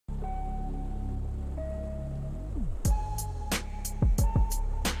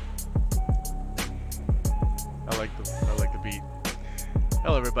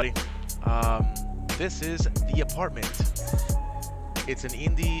Hello, everybody. This is The Apartment. It's an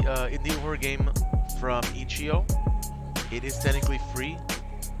indie horror game from Itch.io. It is technically free,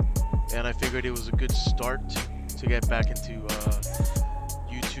 and I figured it was a good start to get back into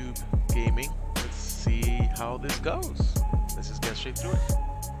YouTube gaming. Let's see how this goes. Let's just get straight through it.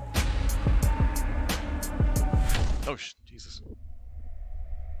 Oh, Jesus.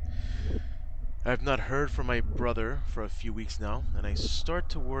 I've not heard from my brother for a few weeks now, and I start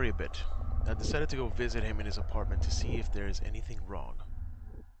to worry a bit. I decided to go visit him in his apartment to see if there is anything wrong.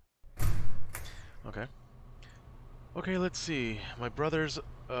 Okay. Okay, let's see. My brother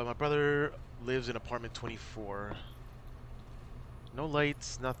lives in apartment 24. No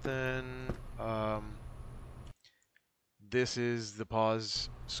lights, nothing. This is the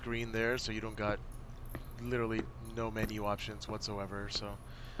pause screen there, so you don't got literally no menu options whatsoever. So,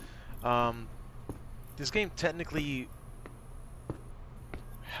 this game technically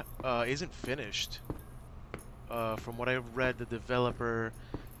isn't finished. From what I've read, the developer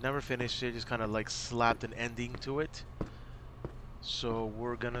never finished it, just kind of like slapped an ending to it. So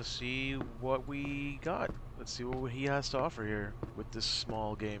we're gonna see what we got. Let's see what he has to offer here with this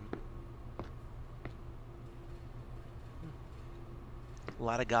small game. A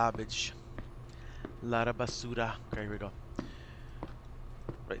lot of garbage. A lot of basura. Okay, here we go.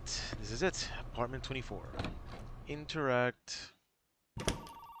 Right, this is it. Apartment 24. Interact.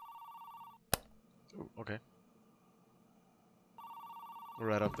 Ooh, okay.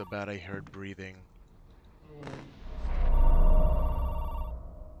 Right off the bat, I heard breathing.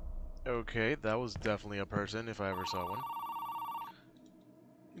 Okay, that was definitely a person if I ever saw one.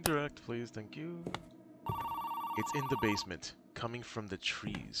 Interact, please, thank you. It's in the basement, coming from the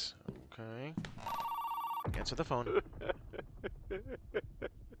trees. Okay. Answer the phone.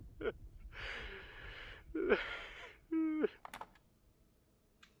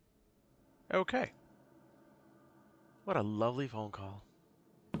 Okay. What a lovely phone call.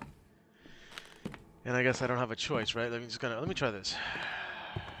 And I guess I don't have a choice, right? Let me try this.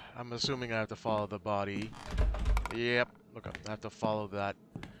 I'm assuming I have to follow the body. Yep. Look up. I have to follow that.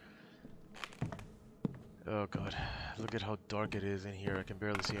 Oh god. Look at how dark it is in here. I can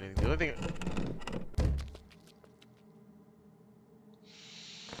barely see anything. The only thing...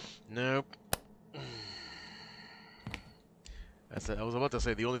 Nope. That's it. I was about to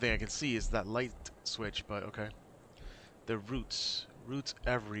say the only thing I can see is that light switch, but okay. The roots. Roots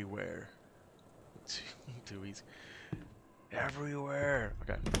everywhere. Too easy. Everywhere.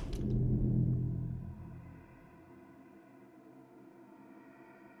 Okay.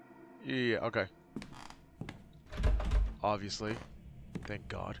 Yeah, okay. Obviously. Thank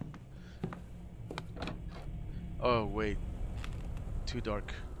God. Oh, wait. Too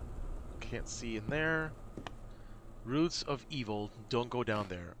dark. Can't see in there. Roots of evil. Don't go down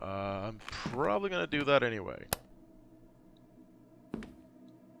there. I'm probably gonna do that anyway.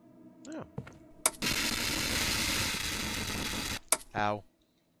 Yeah. Ow.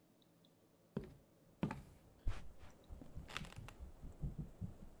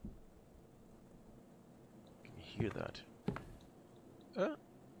 Can you hear that?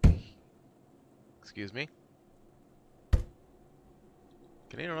 Excuse me?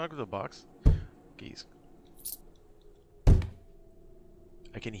 Can I interact with the box? Geez.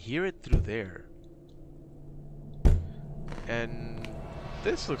 I can hear it through there. And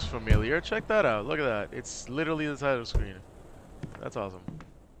this looks familiar. Check that out. Look at that. It's literally the title screen. That's awesome.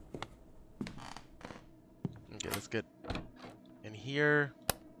 Okay, let's get in here.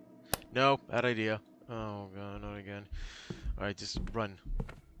 No, bad idea. Oh god, not again. Alright, just run.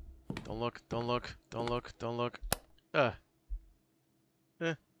 Don't look, don't look, don't look, don't look. Okay.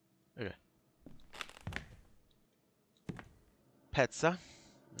 Pizza.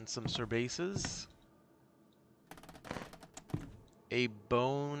 And some cervezas. A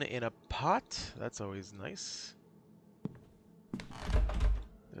bone in a pot. That's always nice.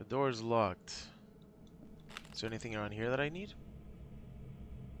 The door's locked. Is there anything around here that I need?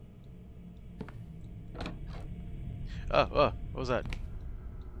 Oh, what was that?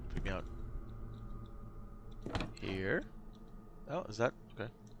 Freak me out. Here? Oh, is that? Okay.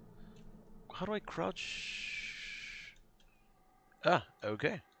 How do I crouch? Ah,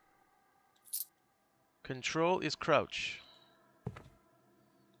 okay. Control is crouch.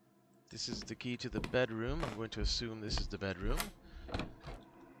 This is the key to the bedroom. I'm going to assume this is the bedroom.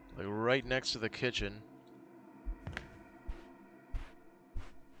 Like right next to the kitchen.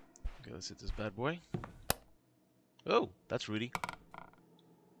 Okay, let's hit this bad boy. Oh, that's Rudy.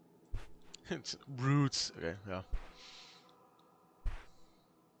 It's roots. Okay, yeah.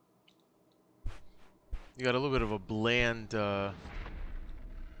 You got a little bit of a bland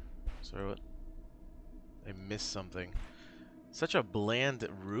Sorry, what? I missed something. Such a bland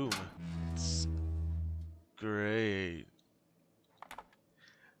room. It's great.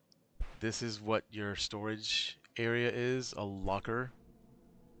 This is what your storage area is. A locker.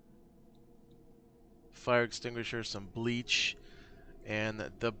 Fire extinguisher, some bleach,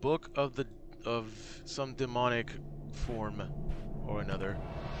 and the book of some demonic form or another.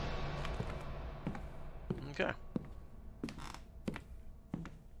 Okay.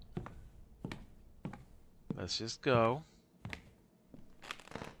 Let's just go.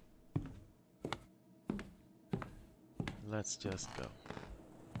 Let's just go.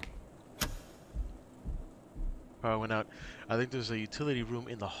 Power went out. I think there's a utility room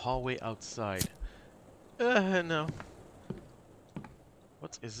in the hallway outside. No.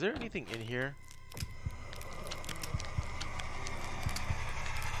 Is there anything in here?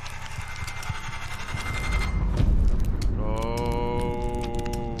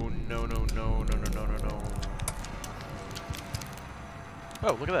 Oh, no, no, no, no, no, no, no, no.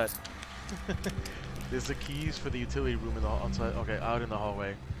 Oh, look at that. There's the keys for the utility room in the outside. Okay, out in the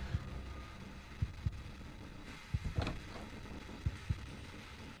hallway.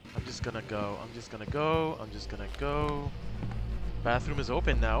 I'm just gonna go. I'm just gonna go. I'm just gonna go. Bathroom is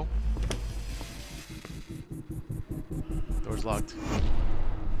open now. Door's locked.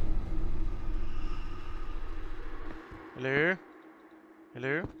 Hello?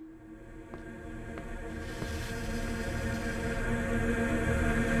 Hello?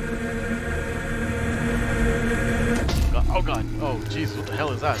 Oh god. Oh jeez, what the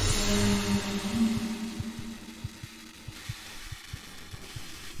hell is that?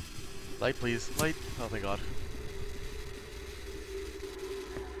 Light please. Light. Oh my god.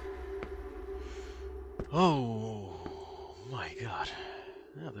 Oh my god.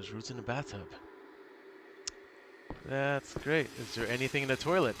 Yeah, there's roots in the bathtub. That's great. Is there anything in the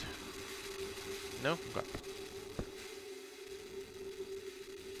toilet? No? Okay.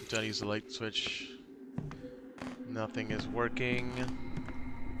 I'm trying to use the light switch. Nothing is working.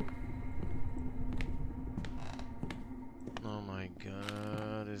 Oh my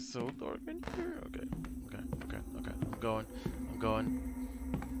god, it's so dark in here. Okay, okay, okay, okay. I'm going. I'm going.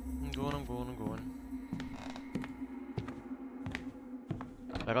 I'm going, I'm going, I'm going.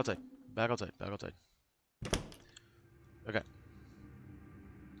 Back outside. Back outside. Back outside. Okay.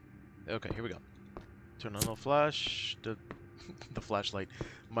 Okay, here we go. Turn on the flash. The flashlight.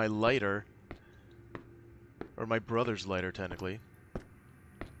 My lighter. Or my brother's lighter, technically.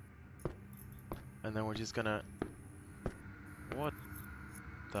 And then we're just gonna... What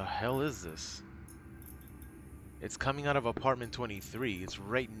the hell is this? It's coming out of apartment 23. It's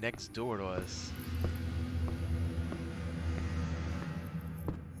right next door to us.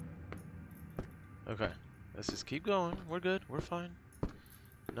 Okay. Let's just keep going. We're good. We're fine.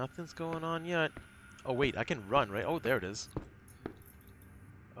 Nothing's going on yet. Oh, wait. I can run, right? Oh, there it is.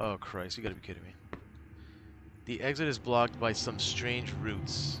 Oh, Christ. You gotta be kidding me. The exit is blocked by some strange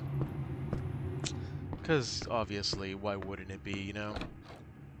roots. Because, obviously, why wouldn't it be, you know?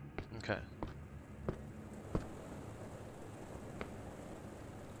 Okay.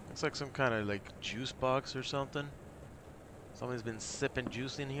 Looks like some kind of, like, juice box or something. Someone's been sipping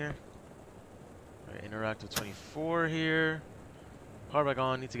juice in here. Alright, interactive 24 here. Power back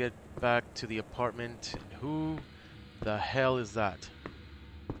on. Need to get back to the apartment. And who the hell is that?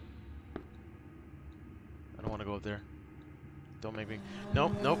 I don't want to go up there. Don't make me.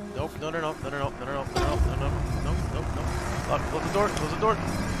 Nope, nope, nope, no, no, no, no, no, no, no, no, no, no, no, no, no, no, no. Lock, close the door, close the door.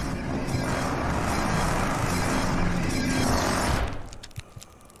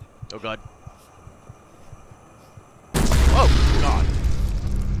 Oh god. Oh god.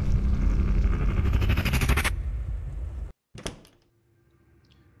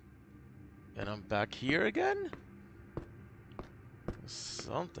 And I'm back here again?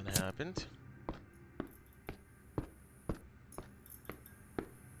 Something happened.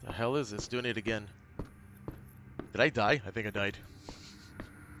 The hell is this? Doing it again. Did I die? I think I died.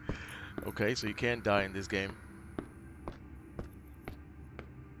 Okay, so you can't die in this game.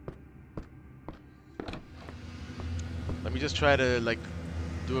 Let me just try to, like,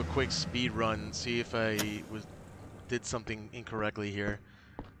 do a quick speed run, see if I did something incorrectly here.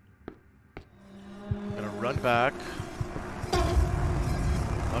 I'm gonna run back.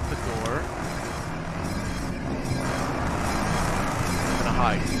 Lock the door. I'm gonna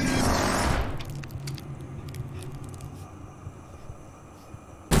hide.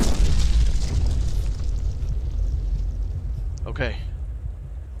 Okay.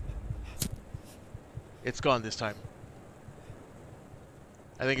 It's gone this time.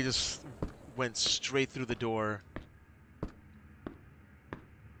 I think it just went straight through the door.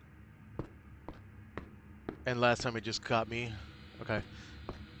 And last time it just caught me. Okay.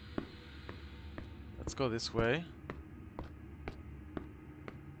 Let's go this way.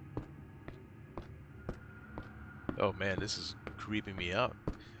 Oh man, this is creeping me out.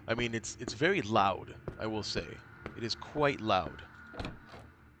 I mean, it's very loud, I will say. It is quite loud.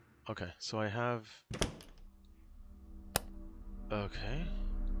 Okay, so I have... Okay.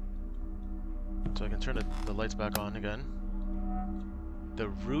 So I can turn the lights back on again. The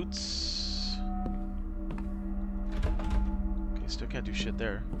roots... Okay, still can't do shit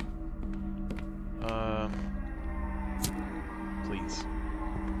there. Please.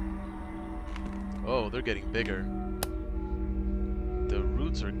 Oh, they're getting bigger. The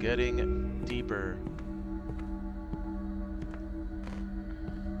roots are getting deeper.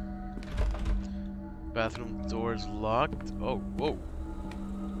 Bathroom doors locked. Oh, whoa.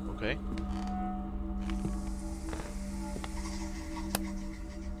 Okay.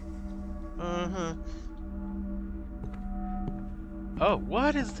 Uh-huh. Oh,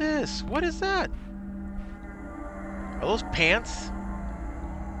 what is this? What is that? Are those pants?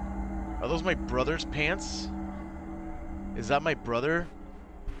 Are those my brother's pants? Is that my brother?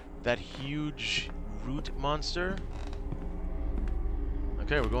 That huge root monster?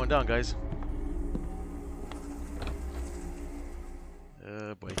 Okay, we're going down, guys.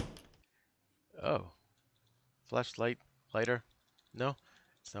 Boy. Oh. Flashlight. Lighter. No?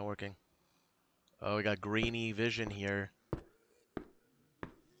 It's not working. Oh, we got grainy vision here.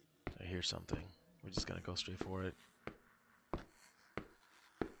 I hear something. We're just gonna go straight for it.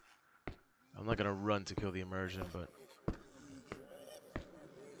 I'm not gonna run to kill the immersion, but...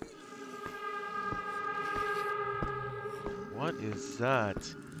 What is that?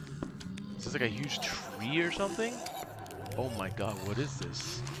 Is this like a huge tree or something? Oh my god, what is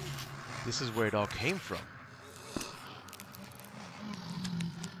this? This is where it all came from.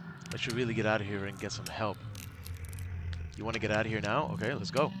 I should really get out of here and get some help. You want to get out of here now? Okay, let's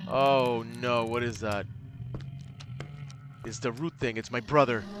go. Oh no, what is that? It's the root thing. It's my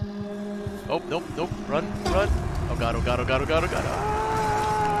brother. Oh, nope, nope. Run, run. Oh god, oh god, oh god, oh god, oh god.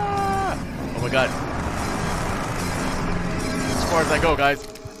 Ah! Oh my god. As far as I go, guys.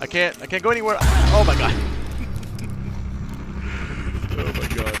 I can't go anywhere. Oh my god. Oh my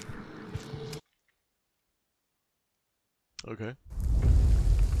god. Okay.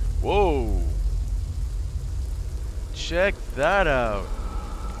 Whoa. Check that out.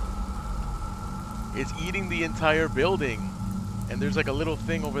 It's eating the entire building. And there's like a little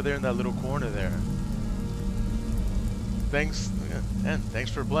thing over there in that little corner there. Thanks, and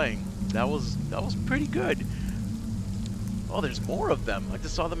thanks for playing. That was pretty good. Oh, there's more of them. I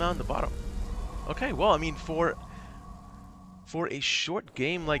just saw them out in the bottom. Okay, well, I mean, for a short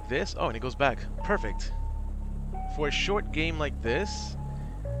game like this... Oh, and it goes back. Perfect. For a short game like this,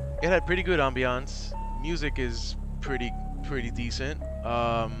 it had pretty good ambiance. Music is pretty decent.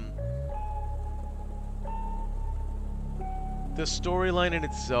 The storyline in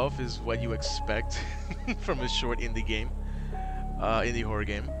itself is what you expect from a short indie game, indie horror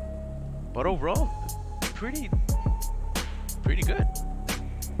game. But overall, pretty good.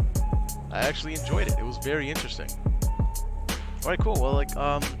 I actually enjoyed it. It was very interesting. All right, cool. Well,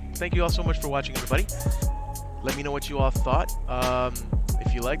 thank you all so much for watching, everybody. Let me know what you all thought.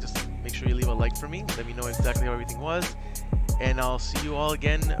 If you like, just make sure you leave a like for me. Let me know exactly how everything was. And I'll see you all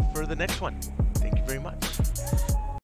again for the next one. Thank you very much.